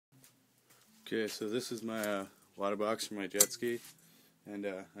Okay, so this is my water box for my jet ski, and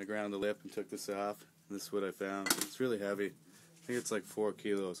I ground the lip and took this off. This is what I found. It's really heavy. I think it's like 4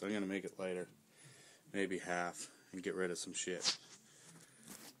 kilos. I'm going to make it lighter, maybe half, and get rid of some shit.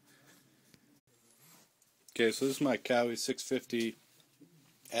 Okay, so this is my Kawasaki 650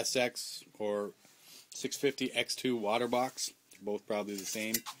 SX or 650 X2 water box. They're both probably the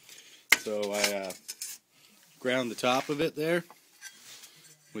same. So I ground the top of it there,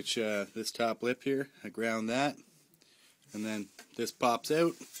 which this top lip here, I ground that, and then this pops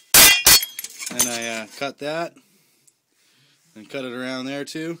out, and I cut that and cut it around there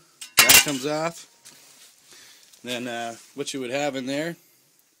too. That comes off. Then what you would have in there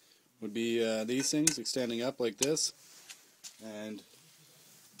would be these things extending up like this, and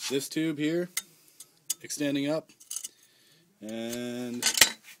this tube here extending up, and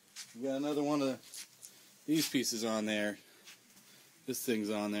we got another one of these pieces on there. This thing's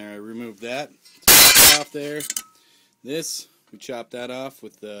on there. I removed that, took it off there. This, we chopped that off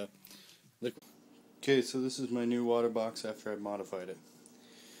with the liquid. Okay, so this is my new water box after I modified it.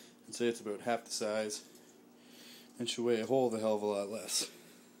 I'd say it's about half the size and should weigh a whole of a hell of a lot less.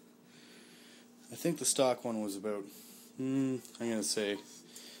 I think the stock one was about, I'm going to say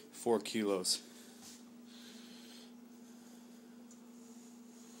 4 kilos.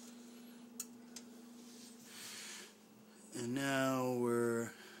 And now we're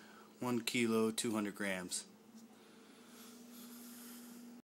 1 kilo, 200 grams.